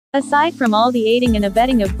Aside from all the aiding and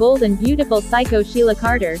abetting of bold and beautiful psycho Sheila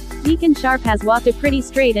Carter, Deacon Sharp has walked a pretty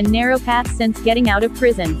straight and narrow path since getting out of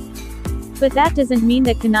prison. But that doesn't mean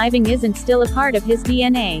that conniving isn't still a part of his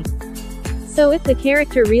DNA. So if the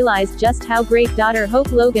character realized just how great daughter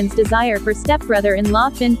Hope Logan's desire for stepbrother-in-law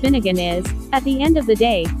Finn Finnegan is, at the end of the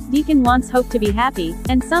day, Deacon wants Hope to be happy,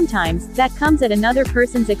 and sometimes, that comes at another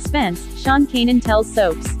person's expense, Sean Kanan tells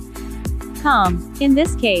Soaps.com. In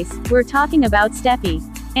this case, we're talking about Steffi.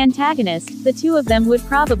 Antagonist, the two of them would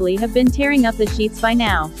probably have been tearing up the sheets by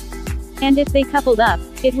now. And if they coupled up,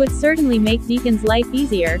 it would certainly make Deacon's life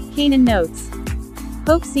easier, Kanan notes.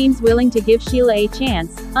 Hope seems willing to give Sheila a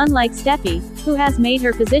chance, unlike Steffi, who has made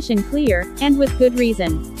her position clear, and with good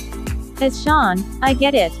reason. As Sean, I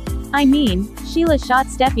get it. I mean, Sheila shot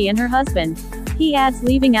Steffi and her husband. He adds,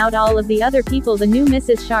 leaving out all of the other people the new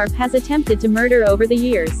Mrs. Sharp has attempted to murder over the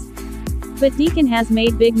years. But Deacon has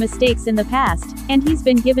made big mistakes in the past, and he's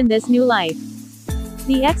been given this new life.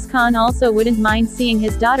 The ex-con also wouldn't mind seeing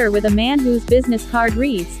his daughter with a man whose business card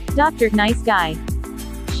reads, Dr. Nice Guy.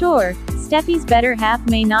 Sure, Steffi's better half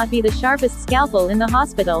may not be the sharpest scalpel in the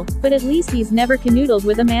hospital, but at least he's never canoodled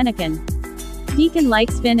with a mannequin. Deacon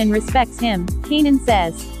likes Finn and respects him, Kanan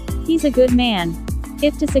says. He's a good man.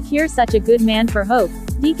 If to secure such a good man for Hope,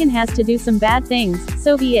 Deacon has to do some bad things,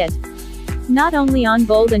 so be it. Not only on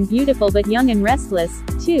Bold and Beautiful but Young and Restless,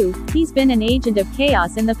 too, he's been an agent of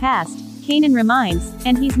chaos in the past, Kanan reminds,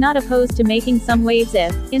 and he's not opposed to making some waves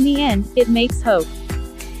if, in the end, it makes Hope.